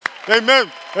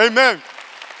Amen. Amen.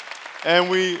 And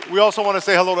we also want to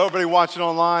say hello to everybody watching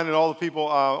online and all the people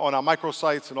on our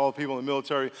microsites and all the people in the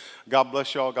military. God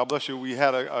bless y'all. God bless you. We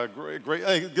had a great,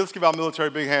 hey, let's give our military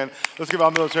a big hand. Let's give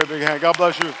our military a big hand. God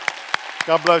bless you.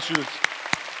 God bless you.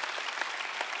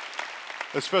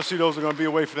 Especially those who are going to be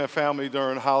away from their family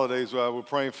during holidays. We're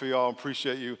praying for y'all and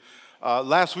appreciate you.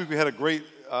 Last week we had a great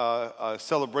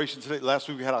celebration today. Last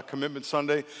week we had our Commitment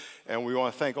Sunday, and we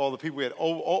want to thank all the people. We had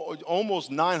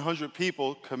almost 900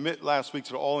 people commit last week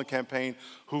to the All In campaign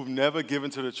who've never given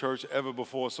to the church ever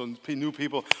before. So new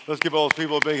people, let's give all those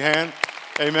people a big hand.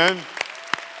 Amen.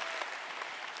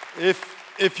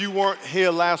 If you weren't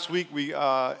here last week, we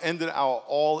ended our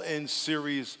All In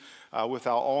series with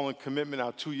our all-in commitment,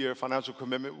 our 2-year financial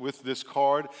commitment with this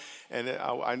card. And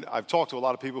I've talked to a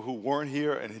lot of people who weren't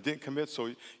here and who didn't commit, so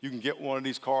you can get one of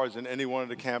these cards in any one of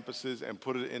the campuses and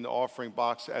put it in the offering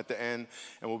box at the end,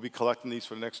 and we'll be collecting these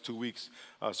for the next 2 weeks.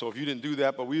 So if you didn't do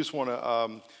that, but we just want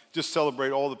to just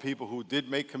celebrate all the people who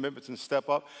did make commitments and step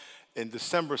up. In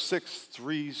December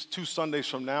 6th, 2 Sundays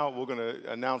from now, we're going to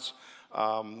announce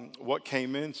what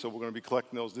came in, so we're going to be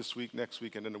collecting those this week, next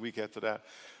week, and then the week after that.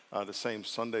 The same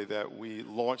Sunday that we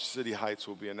launched City Heights,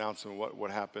 we'll be announcing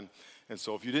what happened. And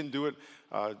so if you didn't do it,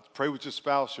 pray with your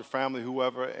spouse, your family,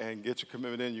 whoever, and get your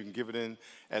commitment in. You can give it in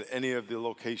at any of the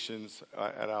locations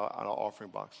on our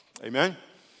offering box. Amen?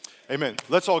 Amen.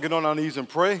 Let's all get on our knees and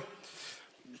pray.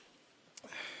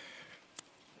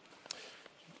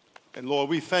 And Lord,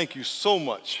 we thank you so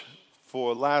much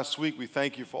for last week. We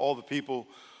thank you for all the people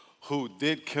who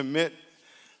did commit.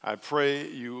 I pray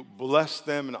you bless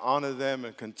them and honor them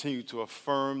and continue to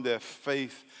affirm their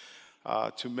faith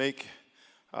to make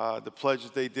the pledges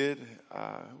they did.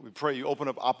 We pray you open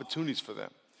up opportunities for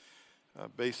them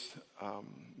based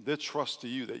their trust to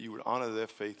you, that you would honor their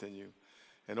faith in you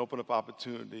and open up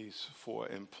opportunities for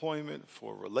employment,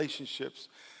 for relationships,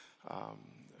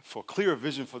 for clear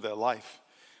vision for their life.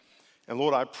 And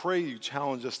Lord, I pray you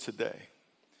challenge us today.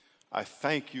 I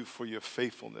thank you for your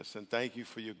faithfulness and thank you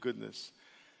for your goodness.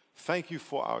 Thank you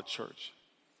for our church.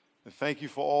 And thank you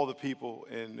for all the people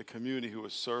in the community who are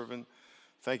serving.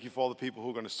 Thank you for all the people who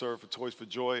are going to serve for Toys for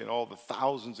Joy and all the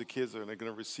thousands of kids that are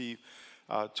going to receive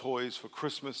toys for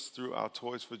Christmas through our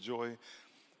Toys for Joy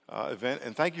event.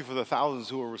 And thank you for the thousands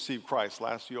who will receive Christ.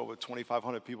 Last year, over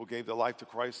 2,500 people gave their life to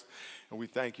Christ. And we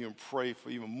thank you and pray for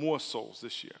even more souls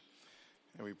this year.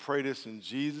 And we pray this in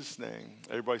Jesus' name.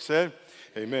 Everybody said,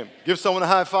 amen. Give someone a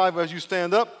high five as you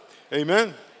stand up.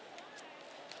 Amen.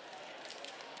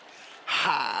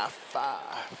 High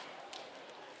five.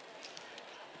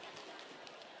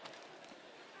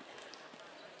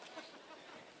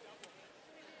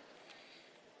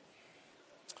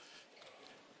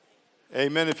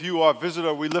 Amen. If you are a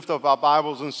visitor, we lift up our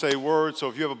Bibles and say word. So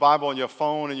if you have a Bible on your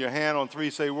phone in your hand on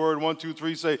 3, say word. 1, 2,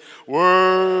 3, say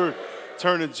word.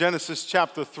 Turn to Genesis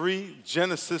chapter 3.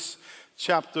 Genesis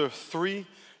chapter 3.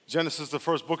 Genesis, the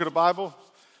first book of the Bible.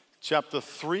 Chapter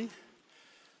 3.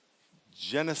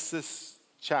 Genesis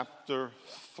chapter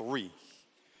 3.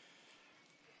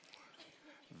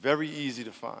 Very easy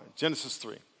to find. Genesis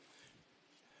 3.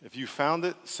 If you found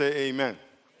it, say amen. Amen.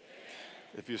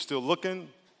 If you're still looking,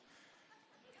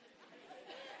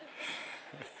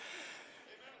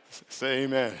 say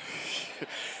amen.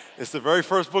 It's the very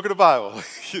first book of the Bible.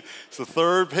 It's the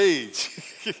third page.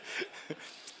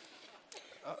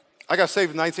 I got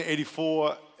saved in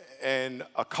 1984. And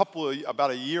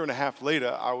about a year and a half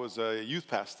later, I was a youth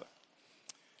pastor.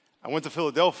 I went to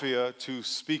Philadelphia to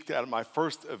speak at my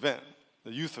first event,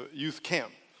 the youth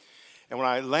camp. And when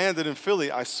I landed in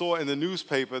Philly, I saw in the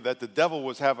newspaper that the Devil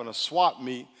was having a swap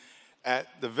meet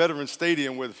at the Veterans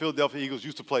Stadium where the Philadelphia Eagles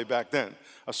used to play back then.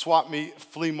 A swap meet,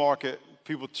 flea market,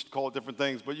 people call it different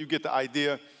things, but you get the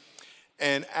idea.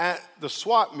 And at the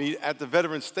swap meet at the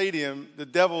Veterans Stadium, the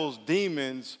Devil's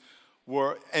demons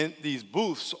were in these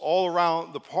booths all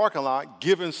around the parking lot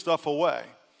giving stuff away.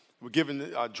 We're giving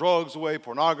drugs away,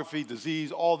 pornography,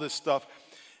 disease, all this stuff.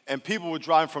 And people were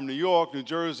driving from New York, New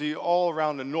Jersey, all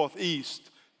around the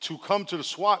Northeast to come to the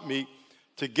swap meet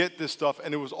to get this stuff,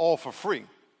 and it was all for free.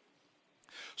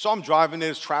 So I'm driving,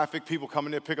 there's traffic, people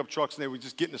coming there, pickup trucks, and they were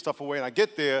just getting the stuff away. And I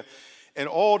get there, and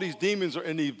all these demons are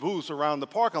in these booths around the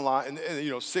parking lot, and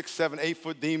 6, 7, 8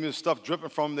 foot demons, stuff dripping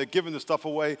from them. They're giving the stuff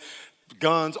away.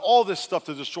 Guns, all this stuff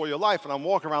to destroy your life. And I'm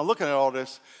walking around looking at all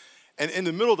this. And in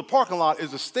the middle of the parking lot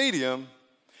is a stadium.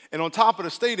 And on top of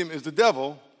the stadium is the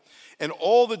Devil. And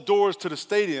all the doors to the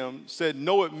stadium said,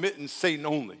 no admittance, Satan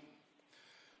only.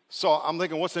 So I'm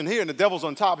thinking, what's in here? And the Devil's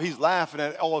on top. He's laughing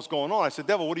at all that's going on. I said,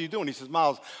 Devil, what are you doing? He says,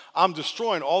 Miles, I'm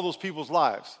destroying all those people's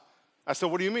lives. I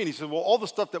said, what do you mean? He said, well, all the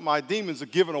stuff that my demons are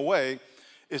giving away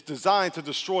is designed to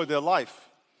destroy their life.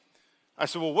 I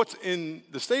said, well, what's in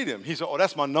the stadium? He said, oh,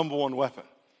 that's my number one weapon.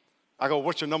 I go,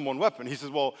 what's your number one weapon? He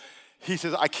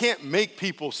says, I can't make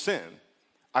people sin.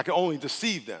 I can only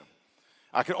deceive them.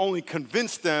 I can only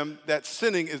convince them that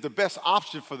sinning is the best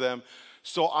option for them,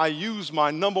 so I use my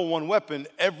number one weapon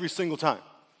every single time.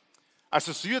 I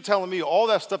said, so you're telling me all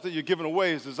that stuff that you're giving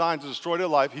away is designed to destroy their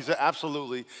life? He said,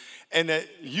 absolutely. And that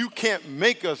you can't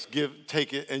make us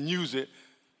take it and use it.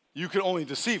 You can only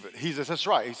deceive it. He says, that's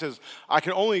right. He says, I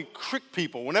can only trick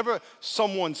people. Whenever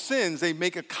someone sins, they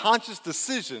make a conscious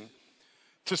decision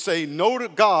to say no to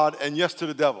God and yes to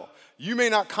the devil. You may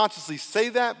not consciously say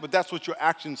that, but that's what your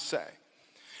actions say.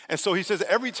 And so he says,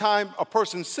 every time a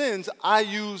person sins, I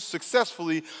use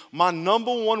successfully my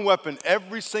number one weapon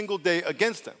every single day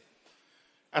against them.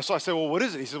 And so I said, well, what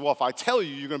is it? He said, well, if I tell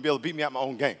you, you're going to be able to beat me at my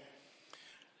own game.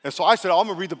 And so I said, I'm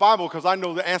going to read the Bible because I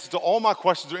know the answer to all my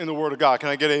questions are in the Word of God. Can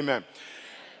I get amen?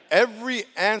 Every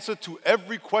answer to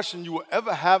every question you will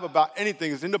ever have about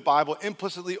anything is in the Bible,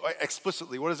 implicitly or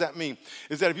explicitly. What does that mean?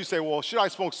 Is that if you say, well, should I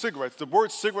smoke cigarettes? The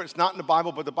word cigarette is not in the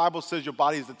Bible, but the Bible says your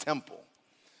body is the temple.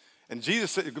 And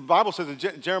the Bible says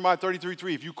in Jeremiah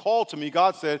 33:3, if you call to me,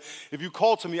 God said, if you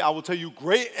call to me, I will tell you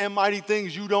great and mighty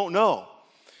things you don't know.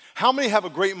 How many have a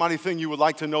great mighty thing you would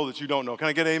like to know that you don't know? Can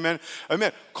I get an amen?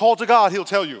 Amen. Call to God, he'll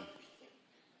tell you.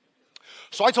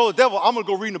 So I told the devil, I'm going to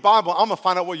go read in the Bible. I'm going to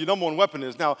find out what your number one weapon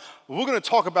is. Now, we're going to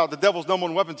talk about the devil's number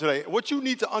one weapon today. What you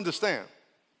need to understand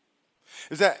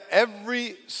is that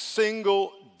every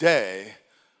single day,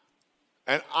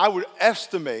 and I would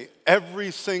estimate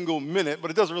every single minute,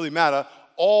 but it doesn't really matter,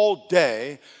 all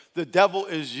day, the devil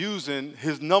is using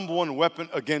his number one weapon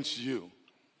against you.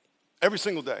 Every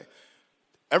single day.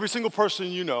 Every single person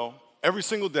you know, every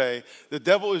single day, the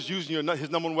devil is using his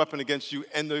number one weapon against you,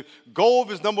 and the goal of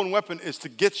his number one weapon is to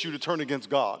get you to turn against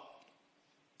God.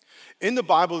 In the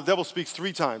Bible, the devil speaks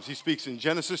 3 times. He speaks in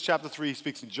Genesis chapter 3, he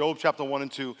speaks in Job chapter 1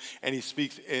 and 2, and he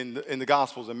speaks in the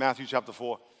Gospels in Matthew chapter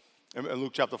 4 and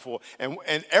Luke chapter 4.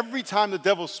 And every time the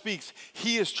devil speaks,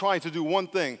 he is trying to do one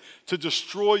thing, to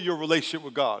destroy your relationship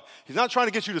with God. He's not trying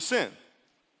to get you to sin,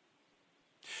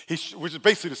 which is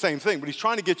basically the same thing, but he's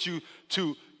trying to get you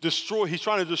to destroy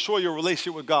your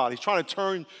relationship with God. He's trying to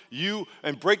turn you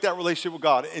and break that relationship with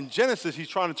God. In Genesis, he's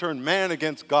trying to turn man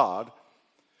against God.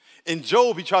 In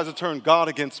Job, he tries to turn God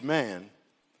against man.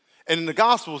 And in the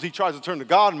Gospels, he tries to turn the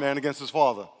God man against his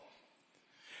Father.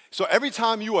 So every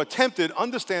time you are tempted,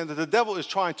 understand that the devil is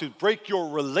trying to break your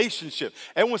relationship.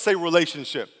 Everyone say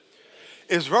relationship.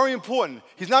 It's very important.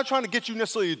 He's not trying to get you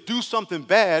necessarily to do something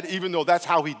bad, even though that's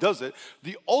how he does it.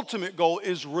 The ultimate goal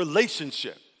is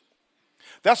relationship.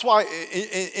 That's why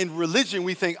in religion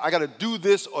we think, I got to do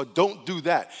this or don't do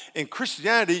that. In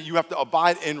Christianity, you have to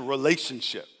abide in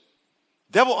relationship.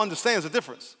 Devil understands the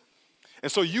difference.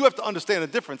 And so you have to understand the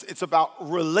difference. It's about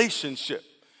relationship.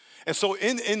 And so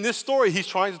in this story, he's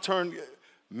trying to turn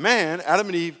man, Adam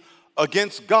and Eve,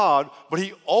 against God, but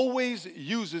he always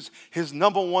uses his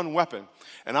number one weapon.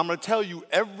 And I'm going to tell you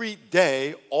every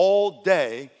day, all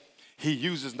day, he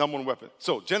uses number one weapon.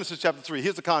 So Genesis chapter 3,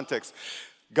 here's the context.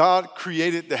 God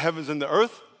created the heavens and the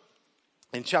earth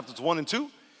in chapters 1 and 2.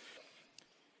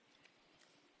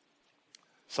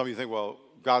 Some of you think, well,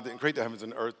 God didn't create the heavens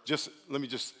and the earth. Let me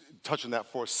just touch on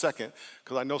that for a second,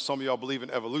 because I know some of y'all believe in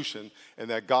evolution and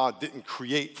that God didn't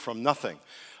create from nothing.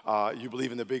 You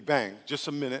believe in the Big Bang. Just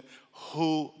a minute.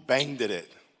 Who banged it?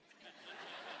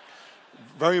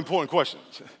 Very important question.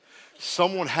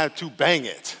 Someone had to bang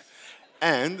it,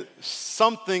 and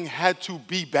something had to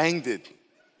be banged it.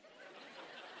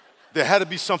 There had to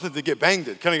be something to get banged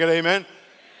it. Can I get an amen?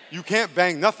 You can't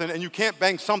bang nothing, and you can't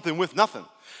bang something with nothing.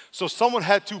 So someone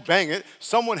had to bang it.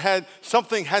 Something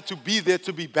had to be there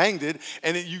to be banged it,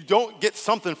 and you don't get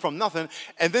something from nothing.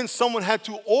 And then someone had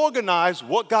to organize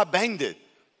what got banged it.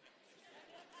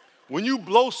 When you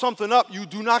blow something up, you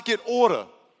do not get order.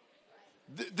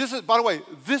 This is, by the way,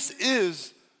 this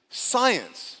is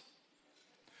science.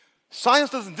 Science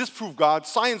doesn't disprove God.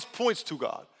 Science points to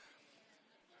God.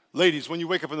 Ladies, when you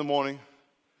wake up in the morning,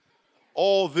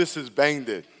 all this is banged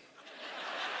it.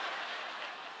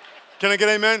 Can I get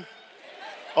an amen?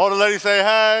 All the ladies say,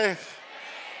 hey.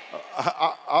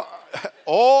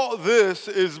 All this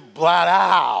is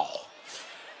blah,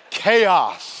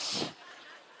 chaos.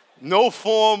 No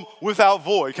form without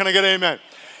void. Can I get an amen?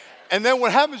 And then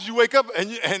what happens, you wake up and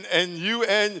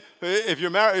if you're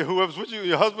married, whoever's with you,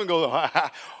 your husband goes,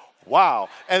 wow.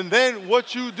 And then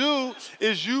what you do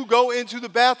is you go into the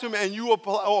bathroom and you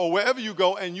apply, or wherever you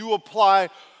go, and you apply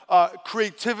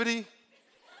creativity.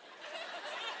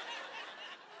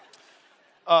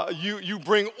 You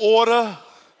bring order.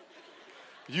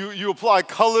 You apply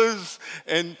colors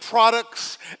and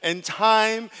products and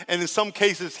time and in some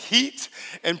cases heat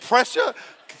and pressure.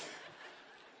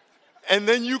 And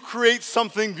then you create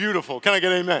something beautiful. Can I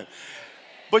get an amen?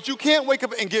 But you can't wake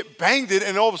up and get banged it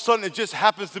and all of a sudden it just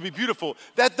happens to be beautiful.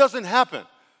 That doesn't happen.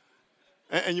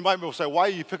 And you might be able to say, why are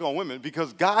you picking on women?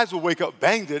 Because guys will wake up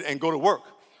banged it and go to work.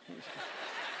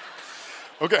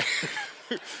 Okay.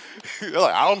 They're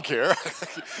like, I don't care.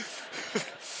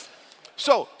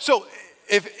 So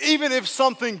even if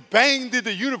something banged in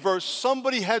the universe,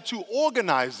 somebody had to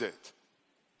organize it.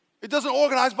 It doesn't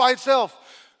organize by itself.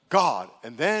 God.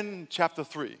 And then chapter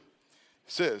 3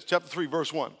 says, chapter 3,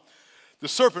 verse 1. The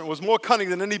serpent was more cunning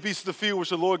than any beast of the field which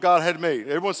the Lord God had made.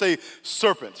 Everyone say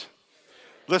serpent.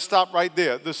 Let's stop right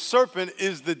there. The serpent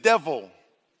is the devil.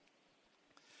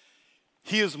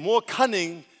 He is more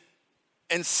cunning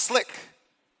and slick,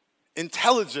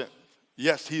 intelligent.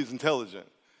 Yes, he is intelligent.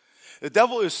 The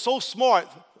devil is so smart,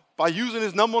 by using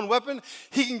his number one weapon,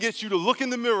 he can get you to look in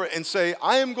the mirror and say,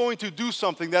 I am going to do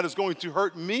something that is going to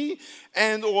hurt me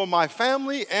and or my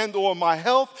family and or my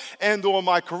health and or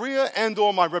my career and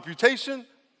or my reputation,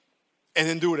 and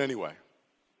then do it anyway.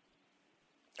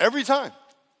 Every time.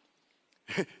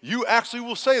 You actually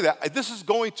will say that. This is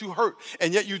going to hurt,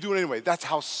 and yet you do it anyway. That's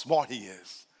how smart he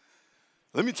is.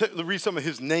 Let me read some of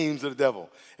his names of the devil.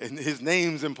 And his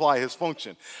names imply his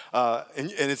function.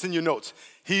 And it's in your notes.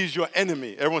 He's your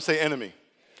enemy. Everyone say enemy.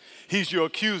 He's your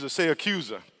accuser. Say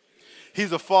accuser.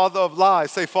 He's the father of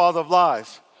lies. Say father of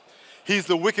lies. He's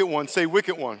the wicked one. Say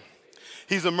wicked one.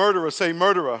 He's a murderer. Say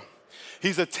murderer.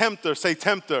 He's a tempter. Say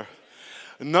tempter.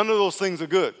 None of those things are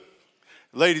good.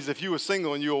 Ladies, if you were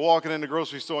single and you were walking in the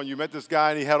grocery store and you met this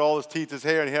guy and he had all his teeth, his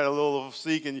hair, and he had a little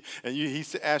seek, and he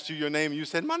asked you your name, and you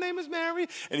said, my name is Mary.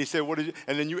 And he said, what did you?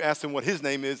 And then you asked him what his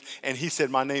name is, and he said,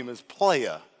 my name is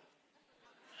Player.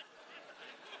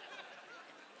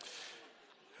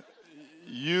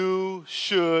 You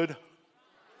should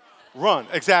run.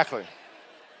 Exactly.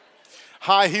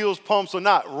 High heels, pumps or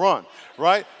not, run,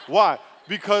 right? Why?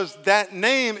 Because that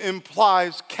name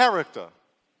implies character.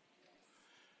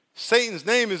 Satan's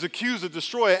name is accuser,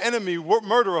 destroyer, enemy,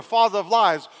 murderer, father of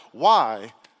lies.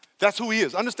 Why? That's who he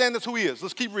is. Understand that's who he is.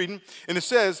 Let's keep reading. And it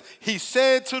says, he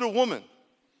said to the woman,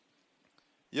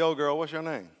 yo, girl, what's your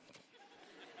name?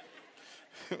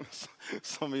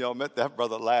 Some of y'all met that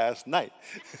brother last night.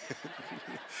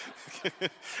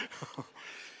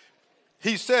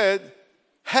 He said,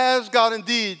 has God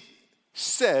indeed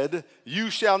said, you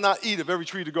shall not eat of every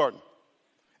tree of the garden?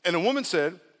 And the woman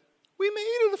said, we may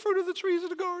eat of the fruit of the trees of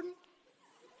the garden.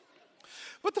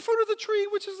 But the fruit of the tree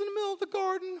which is in the middle of the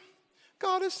garden,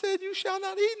 God has said, you shall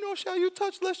not eat, nor shall you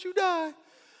touch, lest you die.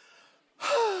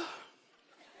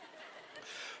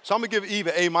 So I'm going to give Eve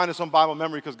an A- on Bible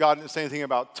memory because God didn't say anything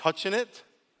about touching it.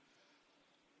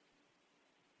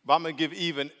 But I'm going to give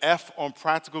Eve an F on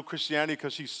practical Christianity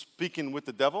because she's speaking with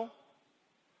the devil.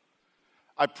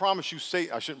 I promise you,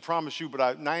 I shouldn't promise you,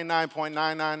 but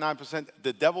 99.999%,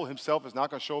 the devil himself is not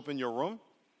going to show up in your room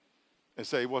and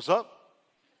say, what's up?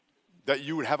 That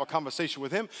you would have a conversation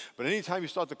with him. But anytime you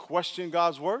start to question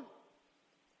God's word,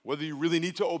 whether you really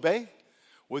need to obey,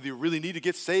 whether you really need to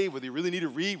get saved, whether you really need to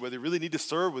read, whether you really need to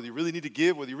serve, whether you really need to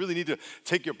give, whether you really need to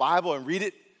take your Bible and read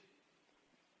it,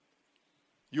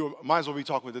 you might as well be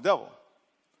talking with the devil.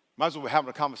 Might as well be having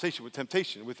a conversation with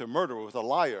temptation, with a murderer, with a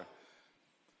liar.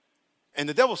 And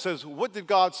the devil says, what did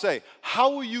God say?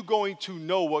 How are you going to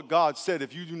know what God said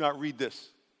if you do not read this?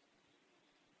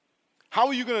 How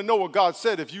are you going to know what God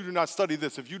said if you do not study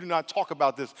this, if you do not talk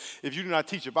about this, if you do not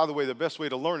teach it? By the way, the best way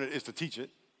to learn it is to teach it.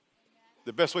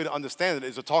 The best way to understand it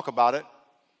is to talk about it.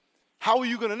 How are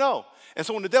you going to know? And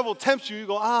so when the devil tempts you, you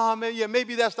go,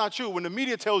 maybe that's not true. When the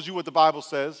media tells you what the Bible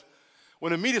says,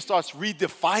 when the media starts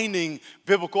redefining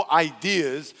biblical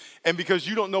ideas, and because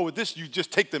you don't know what this, you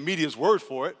just take the media's word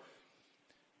for it,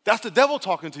 that's the devil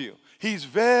talking to you. He's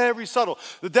very subtle.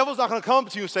 The devil's not going to come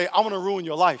to you and say, I'm going to ruin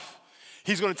your life.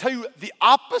 He's going to tell you the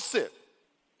opposite.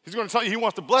 He's going to tell you he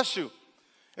wants to bless you.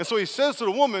 And so he says to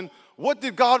the woman, what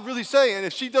did God really say? And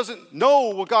if she doesn't know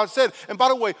what God said, and by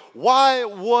the way, why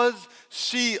was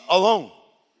she alone?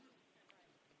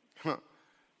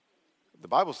 The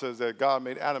Bible says that God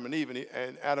made Adam and Eve,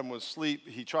 and Adam was asleep.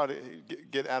 He tried to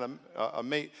get Adam a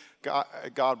mate.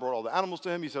 God brought all the animals to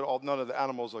him. He said none of the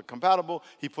animals are compatible.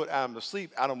 He put Adam to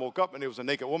sleep. Adam woke up, and there was a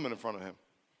naked woman in front of him.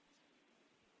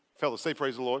 Fellas, say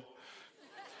praise the Lord.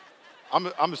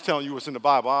 I'm just telling you what's in the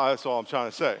Bible. That's all I'm trying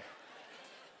to say.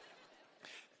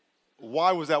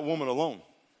 Why was that woman alone?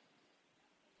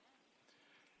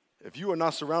 If you are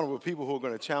not surrounded with people who are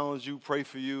going to challenge you, pray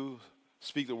for you,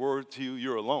 speak the word to you,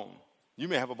 you're alone. You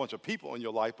may have a bunch of people in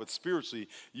your life, but spiritually,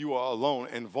 you are alone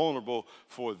and vulnerable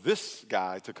for this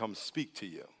guy to come speak to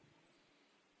you.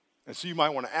 And so you might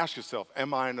want to ask yourself,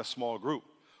 am I in a small group?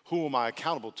 Who am I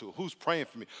accountable to? Who's praying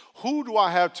for me? Who do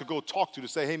I have to go talk to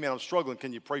say, hey, man, I'm struggling.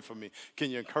 Can you pray for me? Can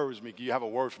you encourage me? Can you have a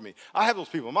word for me? I have those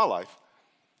people in my life.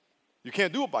 You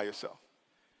can't do it by yourself.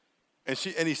 And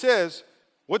he says,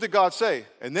 what did God say?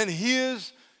 And then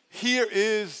here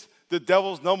is the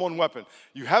devil's number one weapon.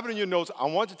 You have it in your notes. I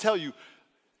want to tell you,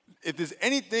 if there's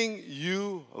anything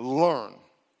you learn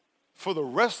for the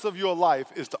rest of your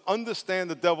life is to understand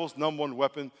the devil's number one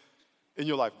weapon in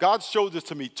your life. God showed this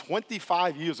to me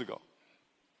 25 years ago.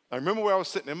 I remember where I was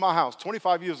sitting in my house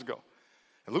 25 years ago.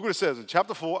 And look what it says in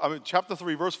chapter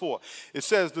 3, verse 4. It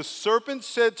says, the serpent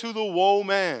said to the woe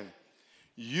man,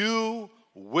 you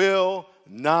will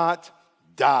not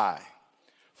die.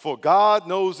 For God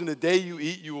knows in the day you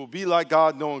eat, you will be like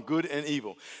God, knowing good and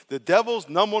evil. The devil's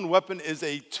number one weapon is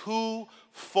a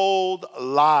twofold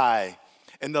lie.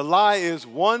 And the lie is,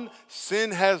 one,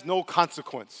 sin has no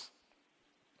consequence.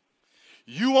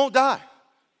 You won't die.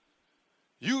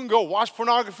 You can go watch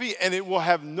pornography and it will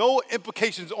have no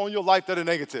implications on your life that are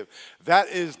negative. That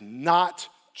is not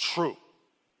true.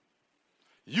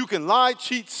 You can lie,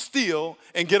 cheat, steal,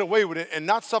 and get away with it and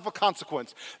not suffer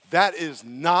consequence. That is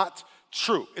not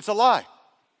true. It's a lie.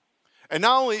 And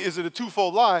not only is it a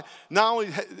twofold lie, not only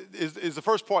is the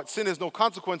first part, sin has no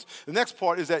consequence, the next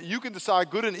part is that you can decide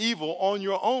good and evil on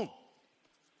your own.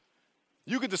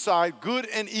 You can decide good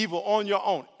and evil on your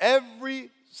own.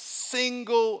 Every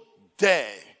single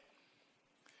day,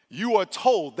 you are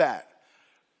told that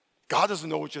God doesn't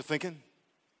know what you're thinking.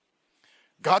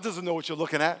 God doesn't know what you're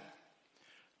looking at.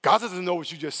 God doesn't know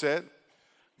what you just said.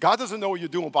 God doesn't know what you're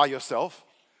doing by yourself.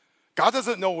 God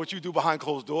doesn't know what you do behind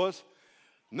closed doors.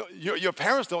 No, your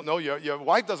parents don't know, your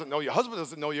wife doesn't know, your husband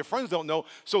doesn't know, your friends don't know,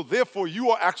 so therefore you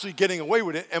are actually getting away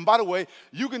with it. And by the way,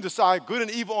 you can decide good and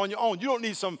evil on your own. You don't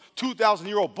need some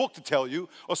 2,000-year-old book to tell you,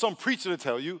 or some preacher to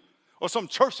tell you, or some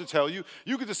church to tell you.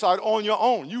 You can decide on your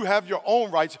own. You have your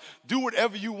own rights. Do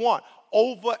whatever you want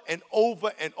over and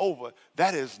over and over.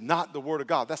 That is not the word of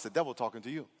God. That's the devil talking to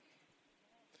you.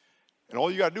 And all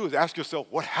you got to do is ask yourself,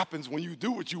 what happens when you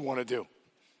do what you want to do?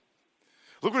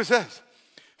 Look what it says.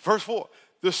 Verse 4.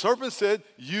 The serpent said,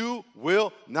 you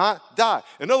will not die.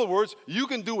 In other words, you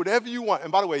can do whatever you want.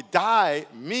 And by the way, die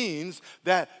means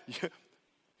that,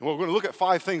 we're going to look at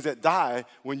 5 things that die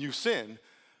when you sin.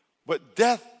 But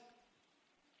death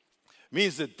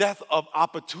means the death of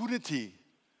opportunity,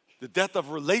 the death of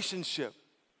relationship,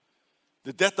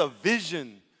 the death of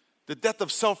vision, the death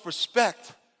of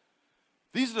self-respect.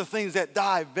 These are the things that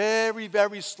die very,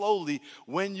 very slowly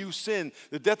when you sin.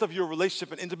 The death of your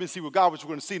relationship and intimacy with God, which we're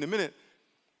going to see in a minute.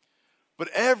 But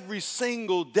every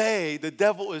single day, the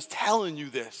devil is telling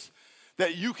you this,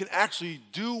 that you can actually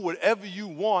do whatever you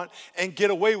want and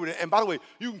get away with it. And by the way,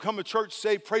 you can come to church,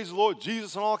 say, praise the Lord,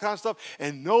 Jesus, and all that kind of stuff,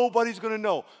 and nobody's going to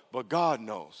know, but God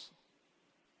knows.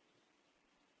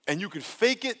 And you can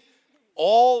fake it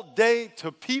all day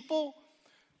to people,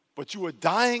 but you are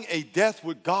dying a death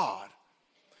with God.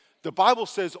 The Bible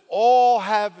says all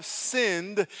have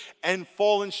sinned and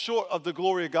fallen short of the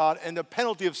glory of God, and the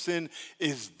penalty of sin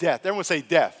is death. Everyone say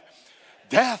death.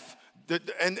 Death.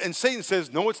 And Satan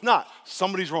says, no, it's not.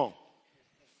 Somebody's wrong.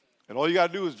 And all you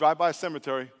got to do is drive by a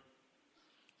cemetery.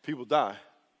 People die.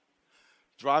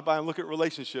 Drive by and look at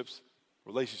relationships.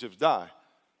 Relationships die.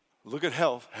 Look at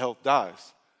health. Health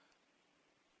dies.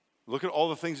 Look at all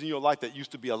the things in your life that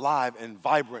used to be alive and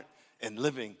vibrant and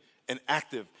living and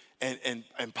active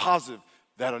and positive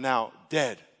that are now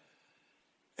dead.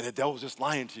 And the devil's just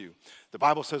lying to you. The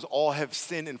Bible says all have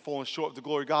sinned and fallen short of the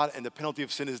glory of God, and the penalty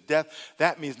of sin is death.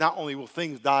 That means not only will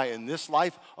things die in this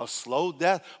life, a slow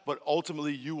death, but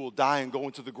ultimately you will die and go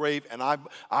into the grave. And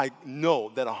I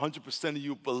know that 100% of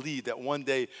you believe that one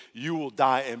day you will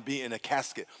die and be in a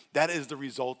casket. That is the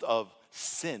result of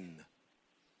sin.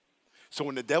 So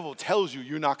when the devil tells you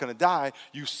you're not going to die,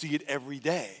 you see it every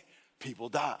day. People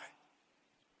die.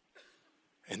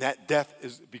 And that death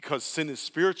is, because sin is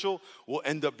spiritual, will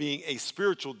end up being a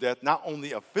spiritual death, not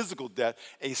only a physical death.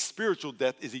 A spiritual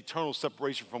death is eternal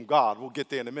separation from God. We'll get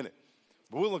there in a minute.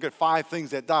 But we'll look at 5 things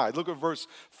that died. Look at verse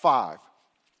 5.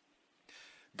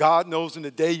 God knows in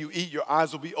the day you eat, your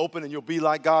eyes will be open and you'll be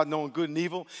like God, knowing good and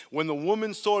evil. When the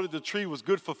woman saw that the tree was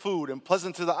good for food and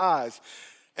pleasant to the eyes,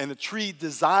 and the tree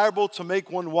desirable to make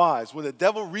one wise, when the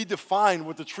devil redefined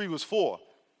what the tree was for,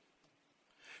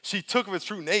 she took of its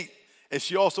fruit and ate. And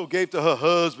she also gave to her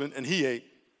husband, and he ate.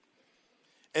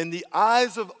 And the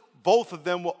eyes of both of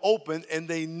them were opened, and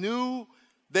they knew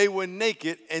they were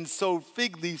naked, and sewed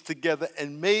fig leaves together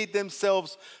and made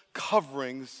themselves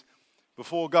coverings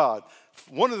before God.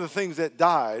 One of the things that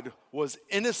died was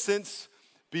innocence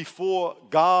before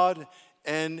God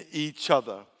and each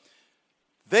other.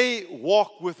 They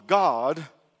walked with God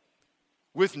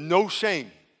with no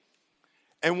shame.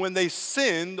 And when they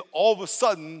sinned, all of a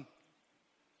sudden,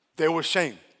 there was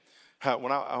shame.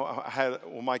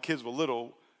 When my kids were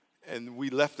little and we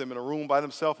left them in a room by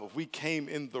themselves, if we came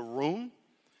in the room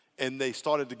and they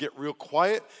started to get real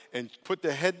quiet and put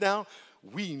their head down,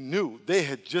 we knew they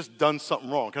had just done something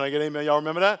wrong. Can I get an amen? Y'all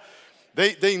remember that?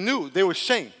 They knew there was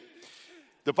shame.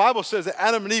 The Bible says that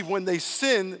Adam and Eve, when they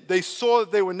sinned, they saw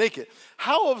that they were naked.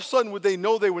 How all of a sudden would they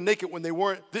know they were naked when they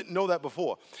didn't know that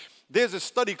before? There's a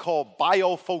study called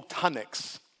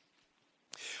biophotonics.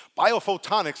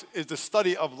 Biophotonics is the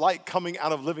study of light coming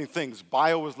out of living things.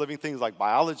 Bio is living things like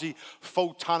biology.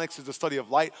 Photonics is the study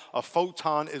of light. A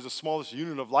photon is the smallest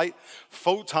unit of light.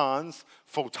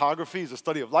 Photography is the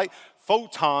study of light.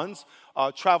 Photons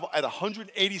travel at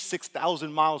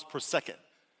 186,000 miles per second.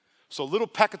 So little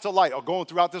packets of light are going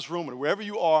throughout this room and wherever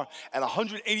you are at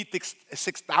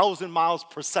 186,000 miles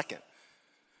per second.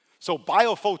 So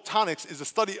biophotonics is the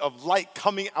study of light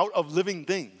coming out of living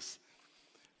things.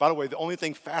 By the way, the only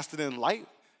thing faster than light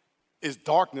is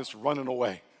darkness running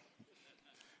away.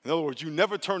 In other words, you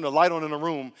never turn the light on in a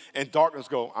room and darkness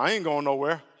go, I ain't going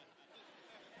nowhere.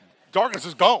 Darkness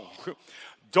is gone.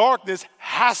 Darkness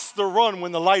has to run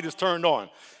when the light is turned on.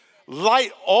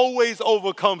 Light always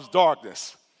overcomes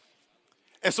darkness.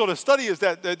 And so the study is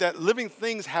that living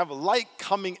things have light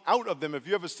coming out of them. If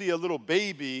you ever see a little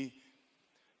baby,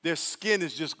 their skin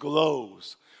just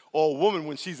glows. Or a woman,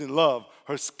 when she's in love,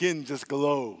 her skin just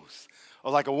glows.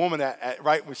 Or like a woman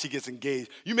right when she gets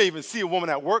engaged. You may even see a woman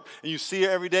at work, and you see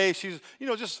her every day. She's,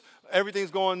 just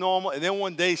everything's going normal. And then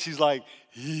one day she's like,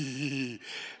 hee.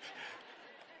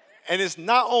 And it's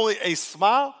not only a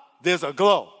smile, there's a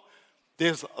glow.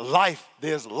 There's life,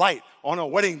 there's light. On her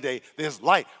wedding day, there's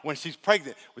light. When she's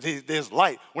pregnant, there's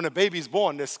light. When a baby's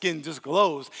born, their skin just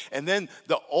glows. And then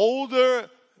the older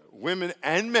women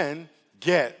and men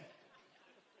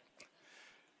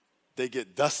they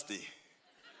get dusty.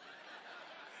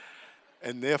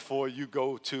 And therefore, you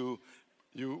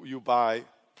buy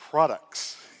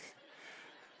products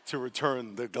to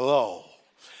return the glow.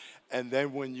 And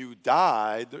then when you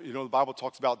die, the Bible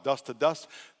talks about dust to dust,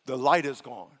 the light is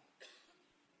gone.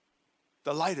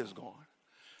 The light is gone.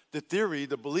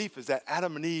 The belief is that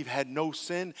Adam and Eve had no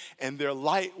sin and their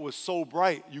light was so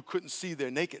bright you couldn't see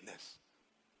their nakedness.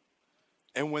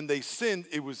 And when they sinned,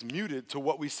 it was muted to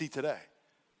what we see today.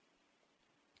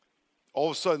 All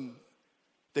of a sudden,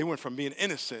 they went from being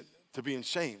innocent to being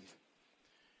shamed.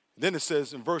 Then it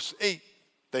says in verse 8,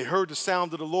 they heard the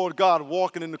sound of the Lord God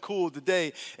walking in the cool of the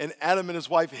day, and Adam and his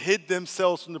wife hid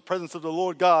themselves from the presence of the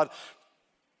Lord God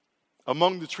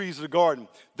among the trees of the garden.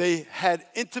 They had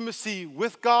intimacy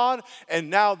with God, and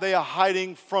now they are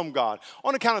hiding from God.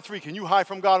 On the count of 3, can you hide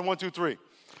from God? 1, 2, 3.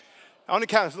 On the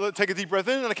count of, take a deep breath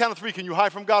in. On the count of 3, can you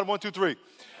hide from God? 1, 2, 3. No.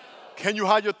 Can you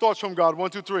hide your thoughts from God?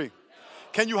 1, 2, 3. No.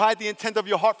 Can you hide the intent of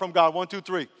your heart from God? 1, 2,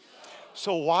 3. No.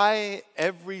 So why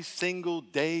every single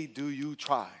day do you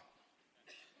try?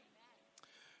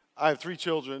 I have 3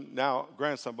 children, now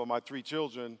grandson, but my 3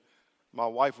 children, my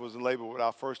wife was in labor with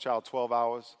our first child 12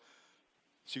 hours.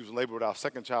 She was in labor with our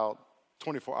second child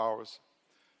 24 hours.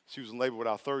 She was in labor with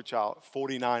our third child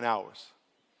 49 hours,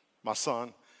 my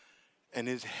son. And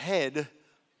his head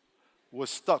was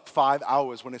stuck 5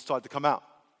 hours when it started to come out.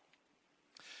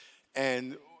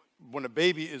 And when a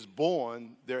baby is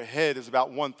born, their head is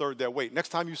about 1/3 their weight. Next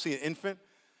time you see an infant,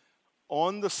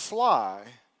 on the sly,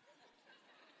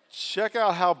 check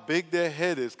out how big their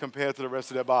head is compared to the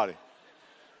rest of their body.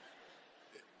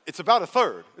 It's about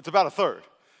 1/3. It's about 1/3.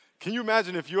 Can you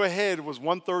imagine if your head was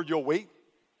 1/3 your weight?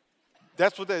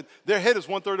 That's what their head is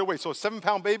 1/3 their weight. So a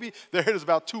 7-pound baby, their head is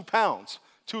about 2 pounds,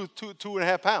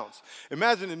 2.5 pounds.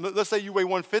 Imagine, let's say you weigh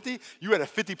 150, you had a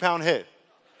 50-pound head.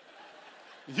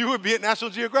 You would be at National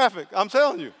Geographic, I'm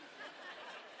telling you.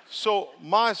 So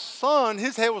my son,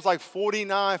 his head was like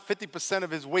 49-50% of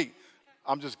his weight.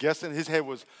 I'm just guessing. His head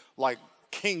was like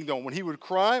kingdom. When he would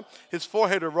cry, his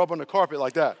forehead would rub on the carpet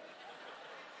like that.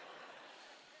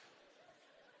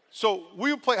 So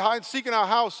we would play hide and seek in our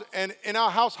house, and in our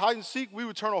house, hide and seek, we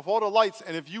would turn off all the lights,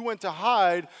 and if you went to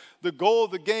hide, the goal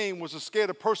of the game was to scare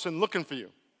the person looking for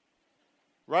you,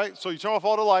 right? So you turn off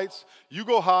all the lights, you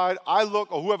go hide, I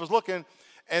look, or whoever's looking,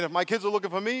 and if my kids are looking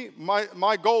for me,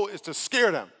 my goal is to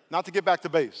scare them, not to get back to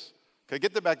base. Okay,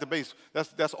 get them back to base.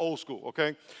 That's old school,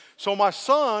 okay? So my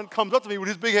son comes up to me with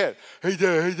his big head. Hey,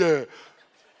 Dad,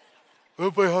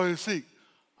 let's play hide and seek.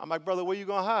 I'm like, brother, where you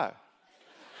going to hide?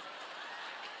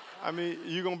 I mean,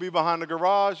 you're going to be behind the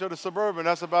garage or the Suburban.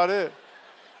 That's about it.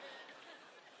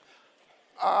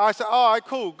 I said, all right,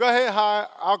 cool. Go ahead, hide.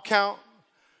 I'll count.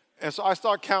 And so I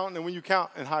start counting. And when you count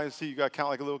in hide and seek, you got to count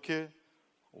like a little kid.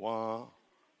 1,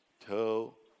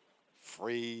 2,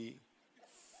 3,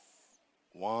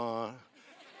 1.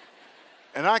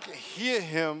 And I can hear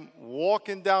him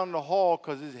walking down the hall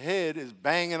because his head is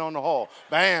banging on the hall.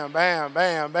 Bam, bam,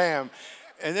 bam, bam.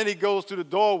 And then he goes to the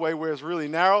doorway where it's really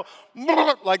narrow.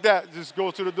 Like that, just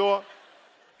goes to the door.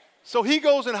 So he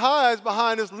goes and hides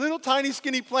behind this little tiny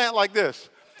skinny plant like this.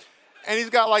 And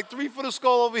he's got like 3 foot of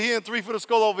skull over here and 3 foot of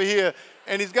skull over here.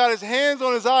 And he's got his hands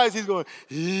on his eyes. He's going,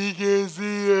 he can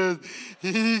see us.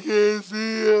 He can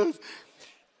see us.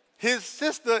 His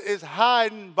sister is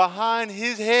hiding behind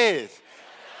his head.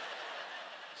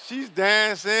 She's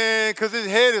dancing because his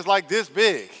head is like this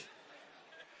big.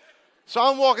 So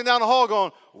I'm walking down the hall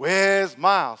going, where's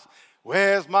Miles?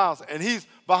 Where's Miles? And he's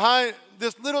behind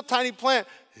this little tiny plant.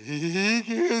 He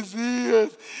can see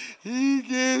us. He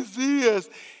can see us.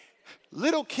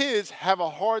 Little kids have a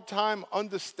hard time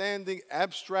understanding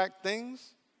abstract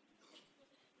things.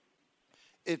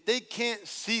 If they can't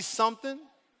see something,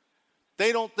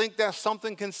 they don't think that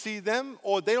something can see them,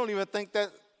 or they don't even think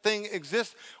that thing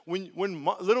exists. When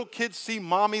little kids see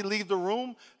mommy leave the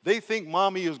room, they think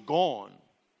mommy is gone.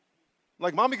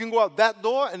 Like mommy can go out that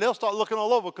door and they'll start looking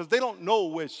all over because they don't know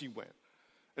where she went.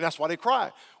 And that's why they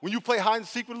cry. When you play hide and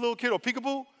seek with a little kid or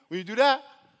peekaboo, when you do that,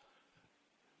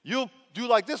 you'll do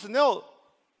like this and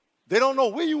they don't know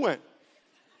where you went.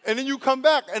 And then you come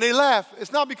back and they laugh.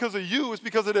 It's not because of you, it's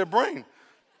because of their brain.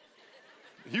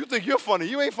 You think you're funny.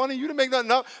 You ain't funny. You didn't make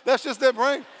nothing up. That's just their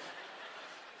brain.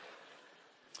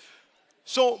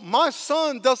 So my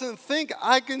son doesn't think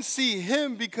I can see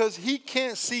him because he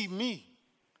can't see me.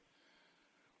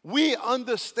 We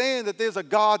understand that there's a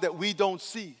God that we don't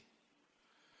see.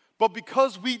 But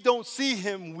because we don't see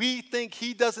him, we think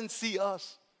he doesn't see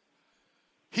us.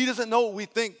 He doesn't know what we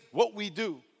think, what we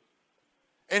do.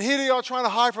 And here they are trying to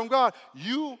hide from God.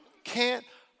 You can't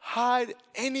hide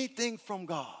anything from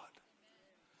God.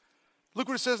 Look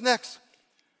what it says next.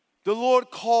 The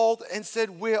Lord called and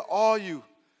said, where are you?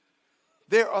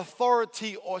 Their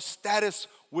authority or status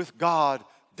with God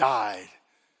died.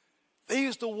 They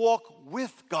used to walk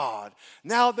with God.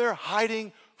 Now they're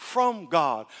hiding from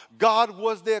God. God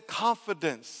was their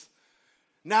confidence.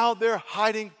 Now they're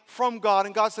hiding from God.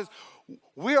 And God says,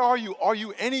 where are you? Are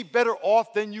you any better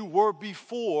off than you were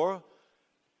before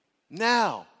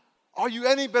now? Are you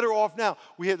any better off now?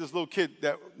 We had this little kid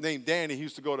named Danny. He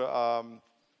used to go to,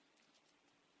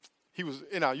 he was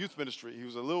in our youth ministry. He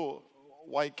was a little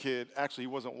white kid. Actually, he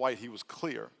wasn't white. He was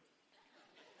clear.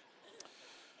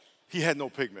 He had no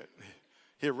pigment.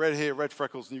 He had red hair, red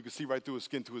freckles, and you could see right through his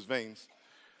skin to his veins.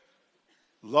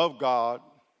 Loved God.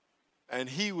 And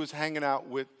he was hanging out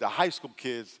with the high school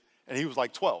kids, and he was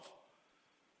like 12.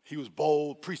 He was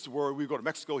bold, preached the word. We would go to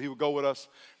Mexico. He would go with us.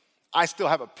 I still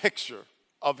have a picture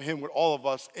of him with all of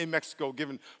us in Mexico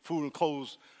giving food and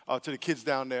clothes to the kids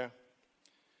down there.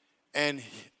 And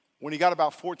when he got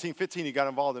about 14, 15, he got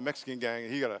involved in the Mexican gang.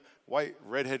 He got a white,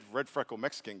 redhead, red freckle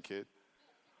Mexican kid.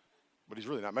 But he's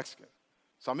really not Mexican.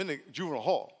 So I'm in the juvenile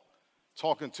hall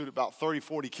talking to about 30,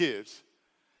 40 kids.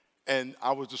 And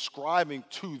I was describing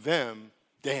to them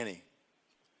Danny.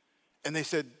 And they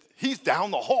said, he's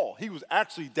down the hall. He was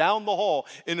actually down the hall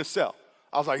in the cell.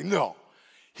 I was like, no.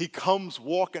 He comes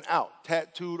walking out,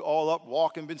 tattooed all up,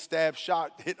 walking, been stabbed,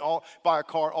 shot, hit all by a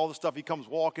car, all the stuff. He comes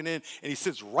walking in, and he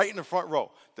sits right in the front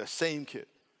row, the same kid.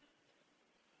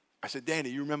 I said, Danny,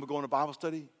 you remember going to Bible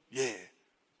study? Yeah.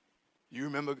 You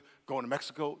remember going to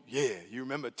Mexico? Yeah. You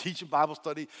remember teaching Bible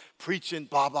study, preaching,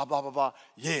 blah, blah, blah, blah, blah?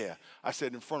 Yeah. I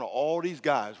said, in front of all these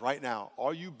guys right now,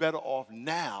 are you better off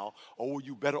now, or were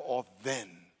you better off then?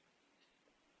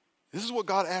 This is what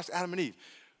God asked Adam and Eve.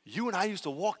 You and I used to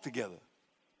walk together.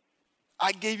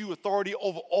 I gave you authority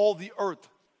over all the earth.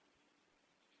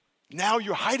 Now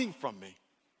you're hiding from me.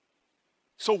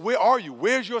 So where are you?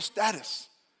 Where's your status?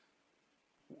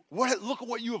 Look at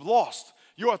what you have lost.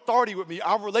 Your authority with me,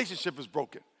 our relationship is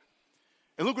broken.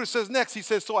 And look what it says next. He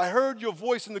says, so I heard your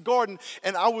voice in the garden,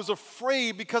 and I was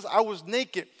afraid because I was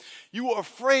naked. You were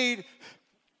afraid,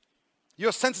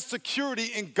 your sense of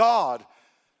security in God.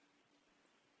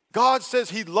 God says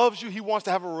he loves you. He wants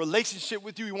to have a relationship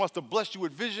with you. He wants to bless you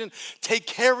with vision, take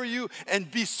care of you,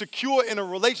 and be secure in a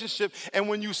relationship. And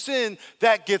when you sin,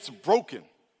 that gets broken.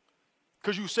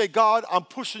 Because you say, God, I'm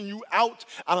pushing you out,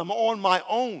 and I'm on my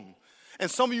own. And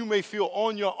some of you may feel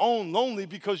on your own lonely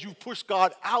because you pushed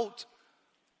God out.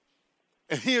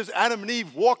 And here's Adam and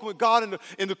Eve walking with God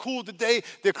in the cool of the day.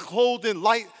 They're clothed in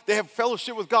light. They have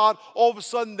fellowship with God. All of a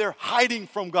sudden, they're hiding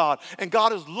from God. And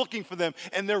God is looking for them.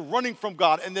 And they're running from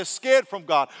God. And they're scared from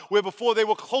God, where before they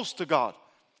were close to God.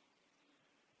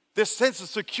 Their sense of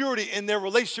security in their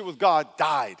relationship with God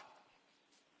died.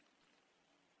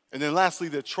 And then lastly,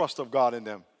 their trust of God in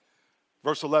them.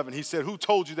 Verse 11, he said, "Who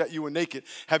told you that you were naked?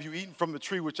 Have you eaten from the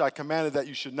tree which I commanded that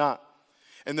you should not?"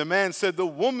 And the man said, "The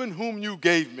woman whom you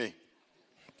gave me,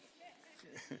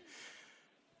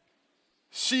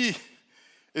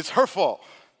 it's her fault.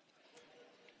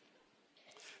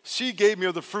 She gave me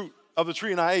of the fruit of the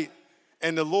tree and I ate."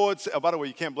 And the Lord said, oh, by the way,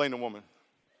 you can't blame the woman.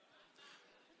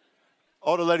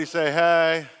 All the ladies say,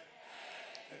 "Hey,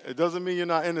 it doesn't mean you're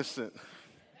not innocent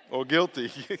or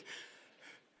guilty."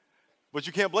 But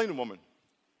you can't blame the woman.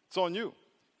 It's on you.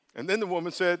 And then the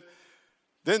woman said,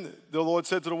 then the Lord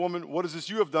said to the woman, "What is this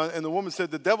you have done?" And the woman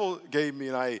said, "The devil gave me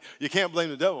and I ate." You can't blame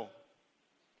the devil.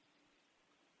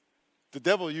 The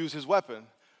devil used his weapon.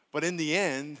 But in the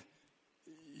end,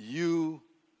 you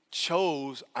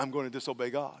chose, I'm going to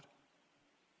disobey God.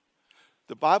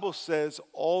 The Bible says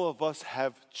all of us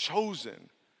have chosen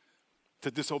to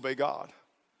disobey God.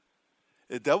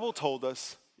 The devil told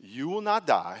us, you will not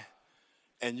die,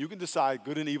 and you can decide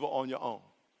good and evil on your own.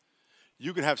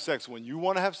 You can have sex when you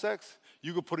want to have sex.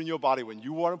 You can put in your body when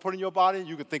you want to put in your body.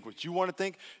 You can think what you want to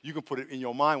think. You can put it in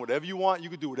your mind, whatever you want. You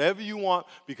can do whatever you want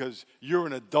because you're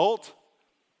an adult.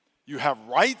 You have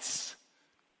rights.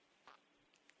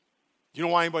 You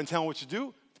don't want anybody telling what you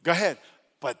do? Go ahead.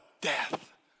 But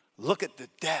death, look at the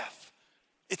death.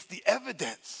 It's the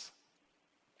evidence.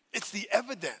 It's the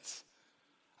evidence.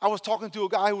 I was talking to a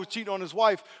guy who was cheating on his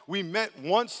wife. We met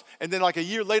once, and then like a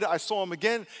year later, I saw him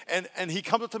again, and he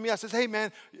comes up to me. I says, "Hey,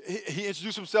 man," he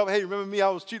introduced himself. "Hey, remember me? I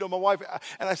was cheating on my wife."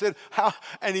 And I said, "How?"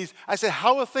 And I said,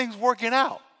 "How are things working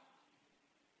out?"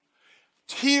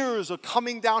 Tears are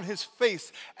coming down his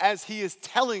face as he is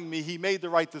telling me he made the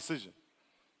right decision.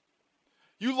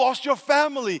 You lost your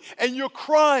family, and you're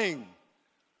crying,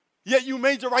 yet you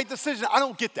made the right decision. I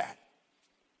don't get that.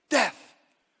 Death.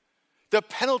 The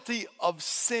penalty of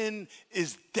sin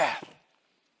is death.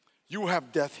 You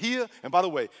have death here. And by the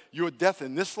way, your death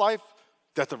in this life,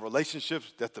 death of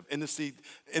relationships, death of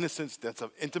innocence, death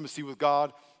of intimacy with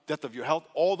God, death of your health,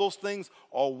 all those things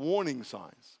are warning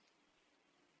signs.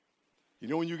 You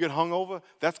know when you get hungover,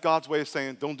 that's God's way of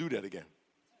saying, don't do that again.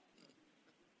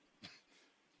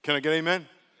 Can I get amen?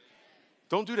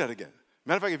 Don't do that again.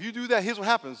 Matter of fact, if you do that, here's what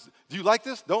happens. Do you like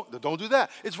this? Don't do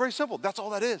that. It's very simple. That's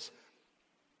all that is.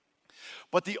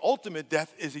 But the ultimate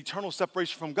death is eternal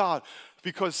separation from God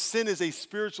because sin is a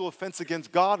spiritual offense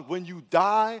against God. When you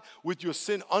die with your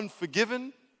sin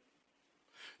unforgiven,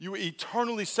 you are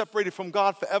eternally separated from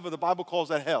God forever. The Bible calls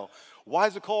that hell. Why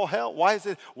is it called hell? Why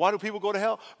do people go to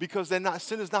hell? Because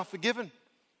sin is not forgiven.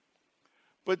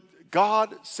 But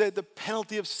God said the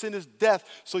penalty of sin is death.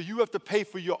 So you have to pay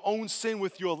for your own sin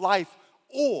with your life,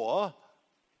 or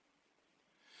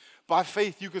by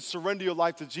faith you can surrender your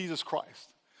life to Jesus Christ.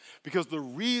 Because the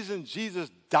reason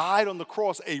Jesus died on the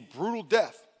cross a brutal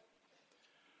death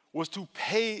was to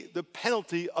pay the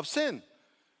penalty of sin.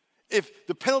 If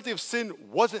the penalty of sin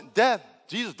wasn't death,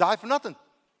 Jesus died for nothing.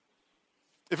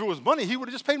 If it was money, he would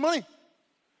have just paid money.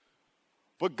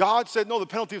 But God said, no, the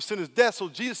penalty of sin is death. So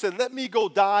Jesus said, let me go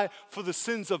die for the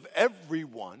sins of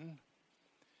everyone.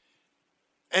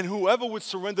 And whoever would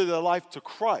surrender their life to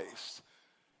Christ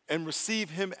and receive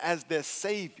him as their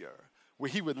Savior, where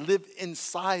he would live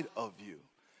inside of you,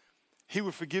 he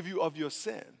would forgive you of your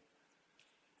sin.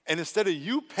 And instead of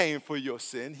you paying for your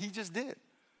sin, he just did.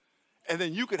 And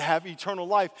then you could have eternal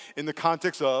life in the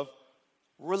context of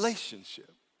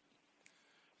relationship.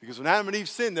 Because when Adam and Eve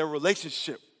sinned, their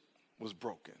relationship was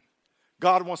broken.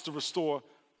 God wants to restore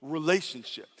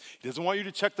relationship. He doesn't want you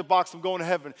to check the box of going to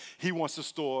heaven. He wants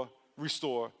to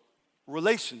restore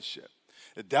relationship.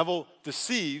 The devil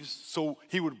deceives, so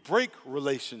he would break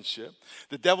relationship.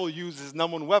 The devil uses his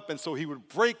number one weapon, so he would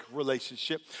break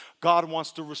relationship. God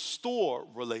wants to restore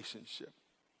relationship.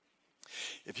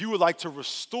 If you would like to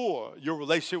restore your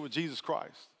relationship with Jesus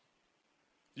Christ,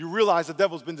 you realize the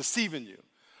devil's been deceiving you,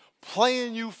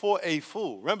 playing you for a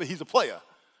fool. Remember, he's a player.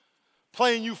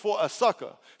 Playing you for a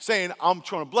sucker, saying, I'm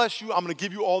trying to bless you, I'm going to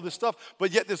give you all this stuff,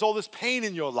 but yet there's all this pain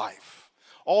in your life,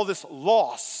 all this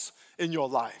loss in your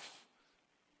life.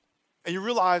 And you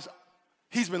realize,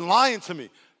 he's been lying to me.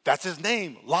 That's his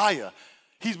name, liar.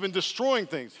 He's been destroying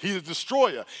things. He's a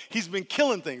destroyer. He's been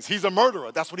killing things. He's a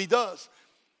murderer. That's what he does.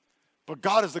 But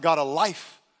God is the God of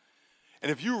life.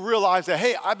 And if you realize that,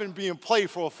 hey, I've been being played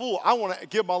for a fool, I want to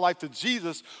give my life to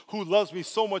Jesus who loves me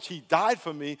so much, he died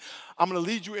for me, I'm going to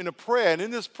lead you in a prayer. And in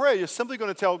this prayer, you're simply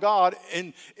going to tell God,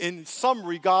 in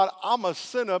summary, God, I'm a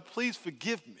sinner, please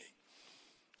forgive me.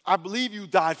 I believe you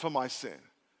died for my sin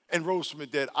and rose from the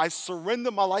dead. I surrender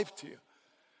my life to you.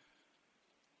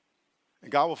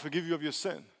 And God will forgive you of your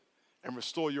sin and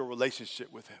restore your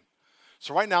relationship with him.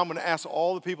 So right now, I'm going to ask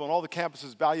all the people on all the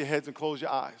campuses, bow your heads and close your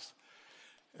eyes.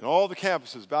 And all the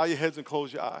campuses, bow your heads and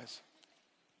close your eyes.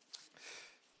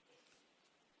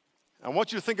 I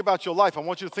want you to think about your life. I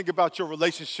want you to think about your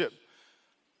relationship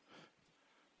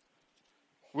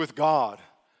with God.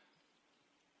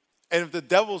 And if the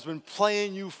devil's been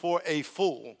playing you for a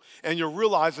fool and you're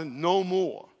realizing no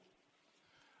more,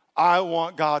 I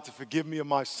want God to forgive me of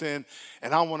my sin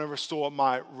and I want to restore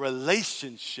my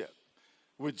relationship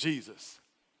with Jesus.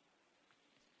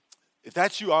 If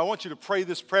that's you, I want you to pray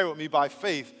this prayer with me by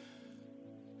faith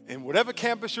in whatever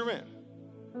campus you're in.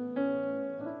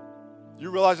 You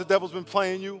realize the devil's been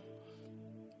playing you,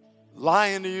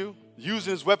 lying to you, using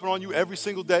his weapon on you every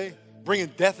single day, bringing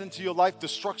death into your life,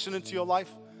 destruction into your life,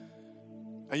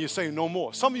 and you're saying no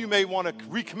more. Some of you may want to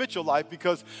recommit your life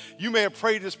because you may have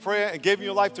prayed this prayer and given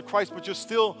your life to Christ, but you're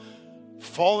still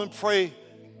falling prey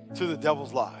to the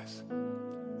devil's lies.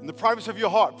 In the privacy of your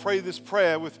heart, pray this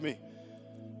prayer with me.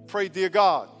 Pray, dear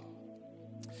God,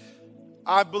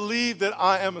 I believe that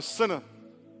I am a sinner,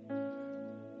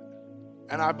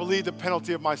 and I believe the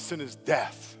penalty of my sin is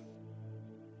death.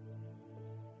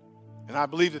 And I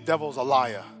believe the devil is a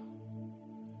liar.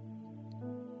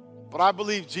 But I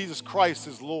believe Jesus Christ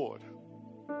is Lord,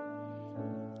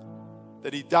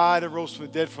 that he died and rose from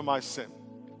the dead for my sin.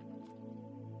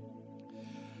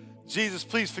 Jesus,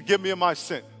 please forgive me of my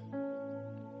sin.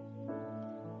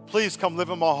 Please come live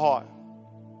in my heart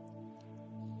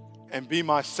and be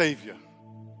my Savior.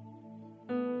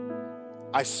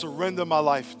 I surrender my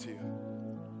life to you.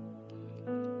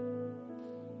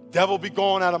 Devil, be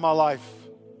gone out of my life.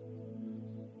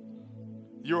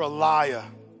 You're a liar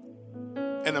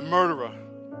and a murderer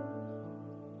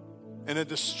and a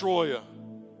destroyer.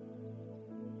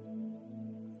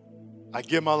 I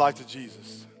give my life to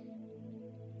Jesus.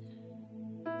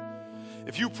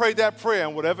 If you prayed that prayer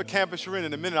on whatever campus you're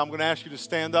in a minute, I'm going to ask you to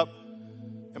stand up.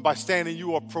 And by standing,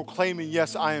 you are proclaiming,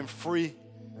 yes, I am free.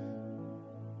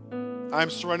 I am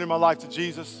surrendering my life to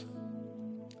Jesus.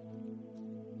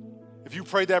 If you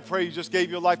prayed that prayer, you just gave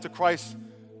your life to Christ,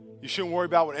 you shouldn't worry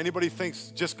about what anybody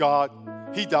thinks, just God.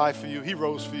 He died for you. He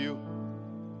rose for you.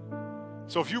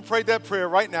 So if you prayed that prayer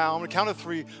right now, I'm going to count to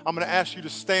 3. I'm going to ask you to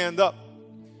stand up.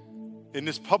 In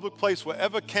this public place,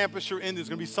 wherever campus you're in, there's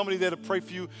going to be somebody there to pray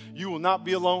for you. You will not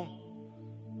be alone.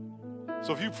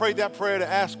 So if you prayed that prayer to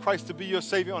ask Christ to be your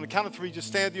Savior, on the count of 3, just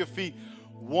stand to your feet.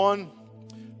 1,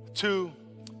 2,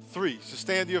 3. Just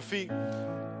stand to your feet.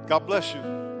 God bless you.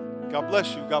 God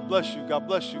bless you. God bless you. God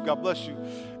bless you. God bless you.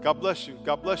 God bless you.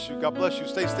 God bless you. God bless you.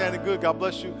 Stay standing good. God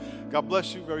bless you. God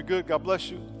bless you. Very good. God bless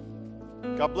you.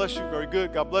 God bless you. Very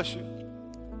good. God bless you.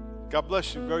 God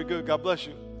bless you. Very good. God bless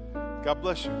you. God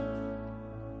bless you.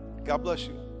 God bless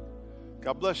you.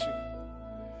 God bless you.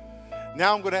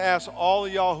 Now I'm going to ask all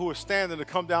of y'all who are standing to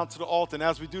come down to the altar. And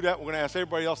as we do that, we're going to ask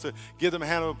everybody else to give them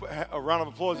a round of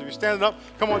applause. If you're standing up,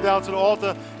 come on down to the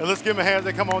altar and let's give them a hand.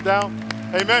 They come on down.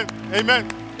 Amen. Amen.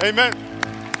 Amen.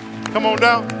 Come on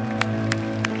down.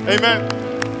 Amen.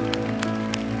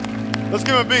 Let's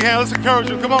give them a big hand. Let's encourage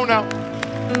them. Come on now.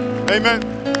 Amen.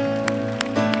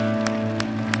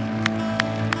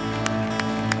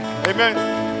 Amen.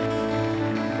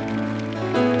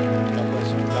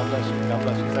 God bless you. God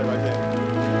bless you. Stay right there.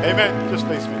 Amen. Just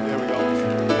face me. There we go.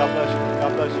 God bless you.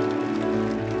 God bless you.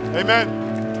 Amen.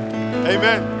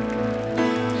 Amen.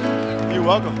 You're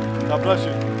welcome. God bless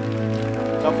you.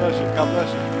 God bless you. God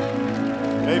bless you.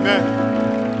 Amen.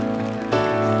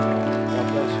 God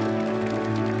bless you.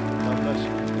 God bless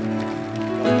you.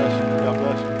 God bless you. God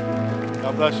bless you.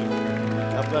 God bless you.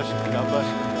 God bless you. God bless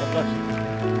you. God bless you.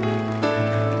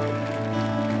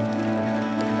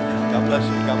 God bless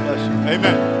you. God bless you.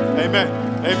 Amen. Amen.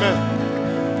 Amen.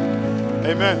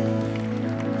 Amen.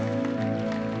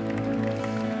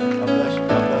 God bless you.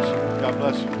 God bless you. God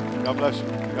bless you. God bless you.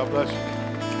 God bless you.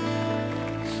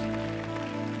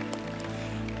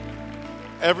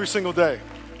 Every single day.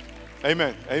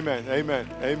 Amen. Amen. Amen.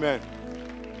 Amen.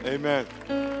 Amen.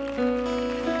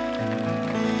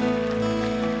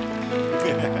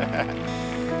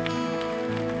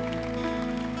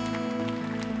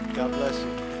 God bless you.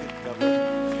 God bless you.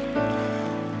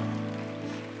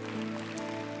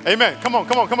 Amen. Come on,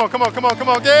 come on, come on, come on, come on, come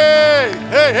on. Yay!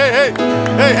 Hey, hey, hey.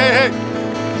 Hey, hey, hey.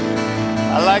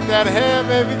 I like that hair,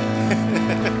 baby.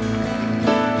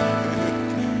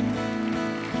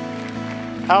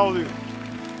 How old are you?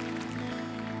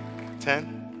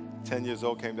 10? 10 years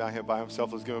old, came down here by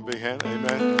himself. Let's give him a big hand.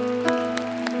 Amen.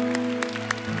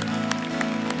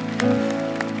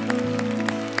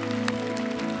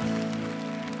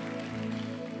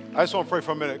 I just want to pray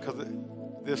for a minute because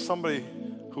there's somebody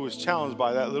who is challenged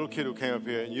by that little kid who came up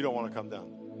here and you don't want to come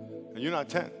down. And you're not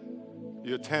 10.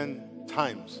 You're 10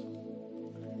 times.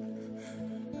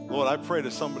 Lord, I pray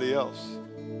to somebody else.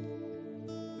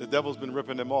 The devil's been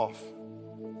ripping them off.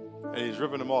 And he's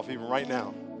ripping them off even right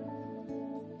now.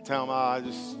 Tell them,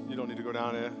 you don't need to go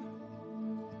down there.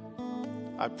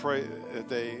 I pray that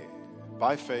they,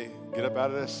 by faith, get up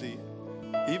out of their seat,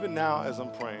 even now as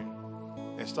I'm praying,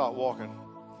 and start walking.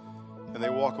 And they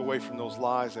walk away from those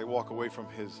lies. They walk away from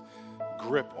his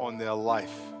grip on their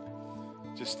life.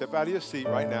 Just step out of your seat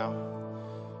right now.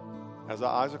 As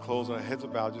our eyes are closed and our heads are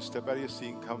bowed, just step out of your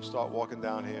seat and come start walking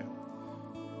down here.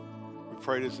 We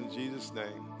pray this in Jesus'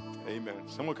 name. Amen.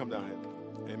 Someone come down here.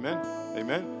 Amen.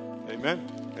 Amen. Amen.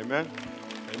 Amen.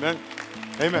 Amen.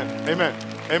 Amen. Amen.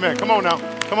 Amen. Come on now.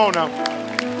 Come on now.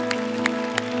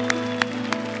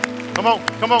 Come on.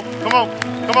 Come on. Come on.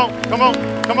 Come on. Come on.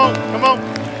 Come on. Come on.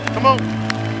 Come on.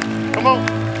 Come on.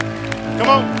 Come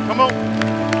on. Come on.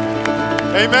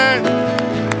 Amen.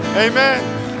 Amen.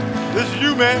 This is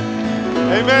you, man.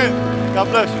 Amen. God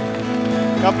bless you.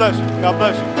 God bless you. God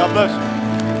bless you. God bless you.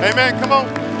 Amen. Come on.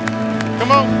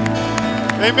 Come on.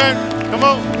 Amen. Come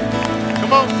on.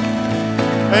 Come on.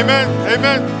 Amen.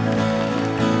 Amen.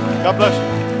 God bless you.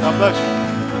 God bless you.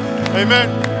 Amen.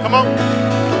 Come on.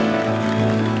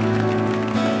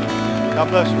 God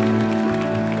bless you.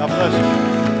 God bless you.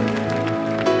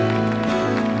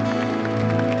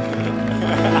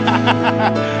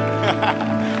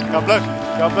 God bless you.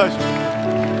 God bless you.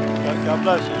 God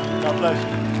bless you. God bless you.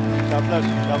 God bless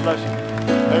you. God bless you.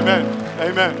 Amen.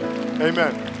 Amen.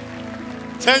 Amen.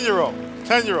 10-year-old.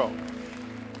 10-year-old.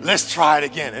 Let's try it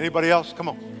again. Anybody else? Come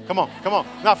on. Come on. Come on.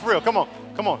 Not for real. Come on.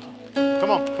 Come on. Come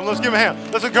on. Come on. Let's give him a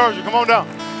hand. Let's encourage you. Come on down.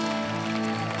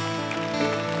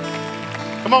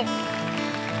 Come on.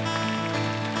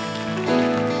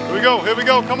 Here we go. Here we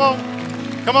go. Come on.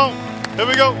 Come on. Here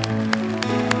we go.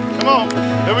 Come on.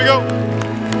 Here we go.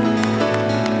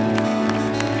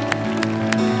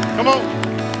 Come on.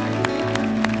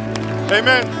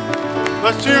 Amen.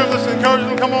 Let's cheer him. Let's encourage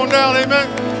him. Come on down. Amen.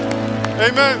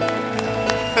 Amen.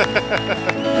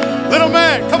 Little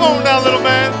man. Come on down, little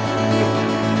man.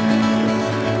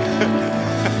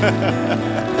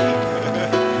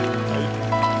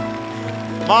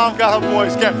 Mom got her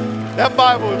boys. That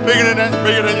Bible is bigger than that,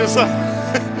 bigger than your son.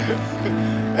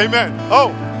 Amen.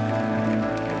 Oh.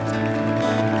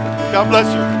 God bless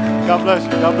you. God bless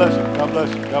you. God bless you. God bless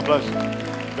you. God bless you.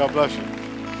 God bless you.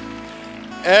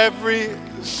 Every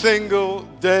single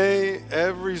day,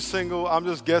 I'm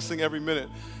just guessing every minute,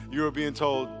 you are being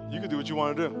told, you can do what you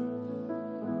want to do.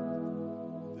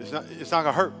 It's not going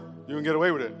to hurt. You can get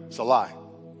away with it. It's a lie.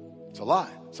 It's a lie.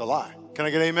 It's a lie. Can I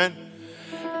get amen?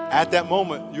 At that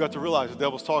moment, you have to realize the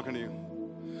devil's talking to you.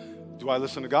 Do I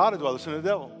listen to God or do I listen to the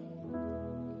devil?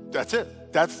 That's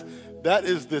it. That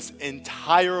is this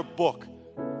entire book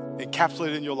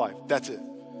encapsulated in your life. That's it.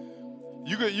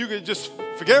 You could just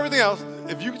forget everything else.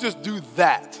 If you could just do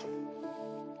that,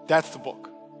 that's the book.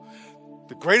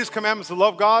 The greatest commandment is to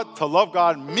love God. To love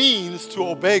God means to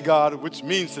obey God, which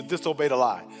means to disobey the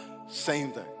lie.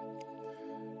 Same thing.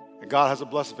 And God has a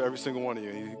blessing for every single one of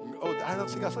you. I don't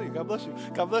think I saw you. God bless you.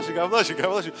 God bless you. God bless you. God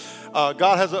bless you.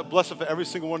 God has a blessing for every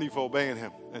single one of you for obeying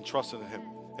him and trusting in him.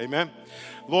 Amen.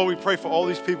 Lord, we pray for all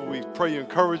these people. We pray you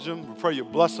encourage them. We pray you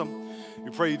bless them.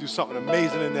 We pray you do something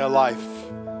amazing in their life.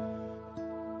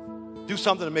 Do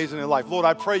something amazing in their life. Lord,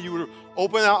 I pray you would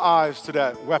open our eyes to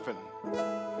that weapon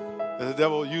that the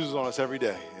devil uses on us every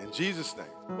day. In Jesus' name,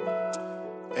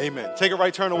 amen. Take a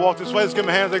right turn and walk this way. Let's give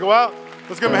them a hand as they go out.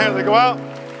 Let's give them a hand as they go out.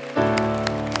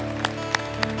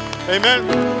 Amen.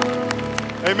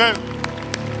 Amen.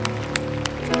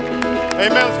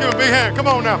 Amen. Let's give them a big hand. Come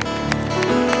on now.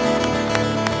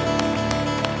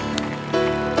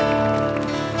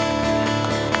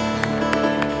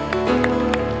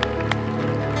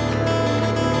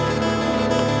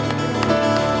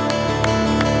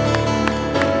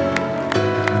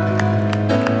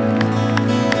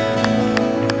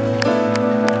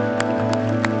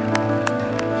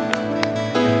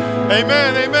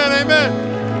 Amen, amen, amen.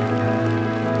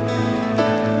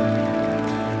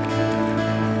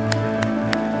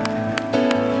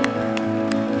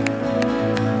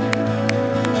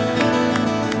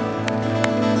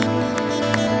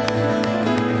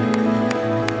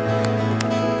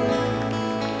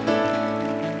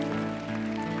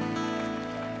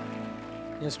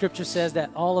 Scripture says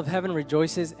that all of heaven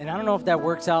rejoices, and I don't know if that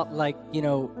works out like, you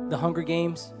know, the Hunger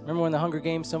Games. Remember when the Hunger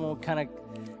Games, someone would kind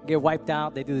of get wiped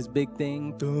out? They do this big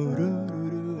thing,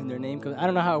 and their name comes. I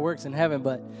don't know how it works in heaven,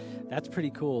 but that's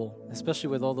pretty cool, especially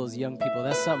with all those young people.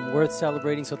 That's something worth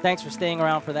celebrating. So thanks for staying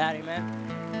around for that.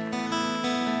 Amen.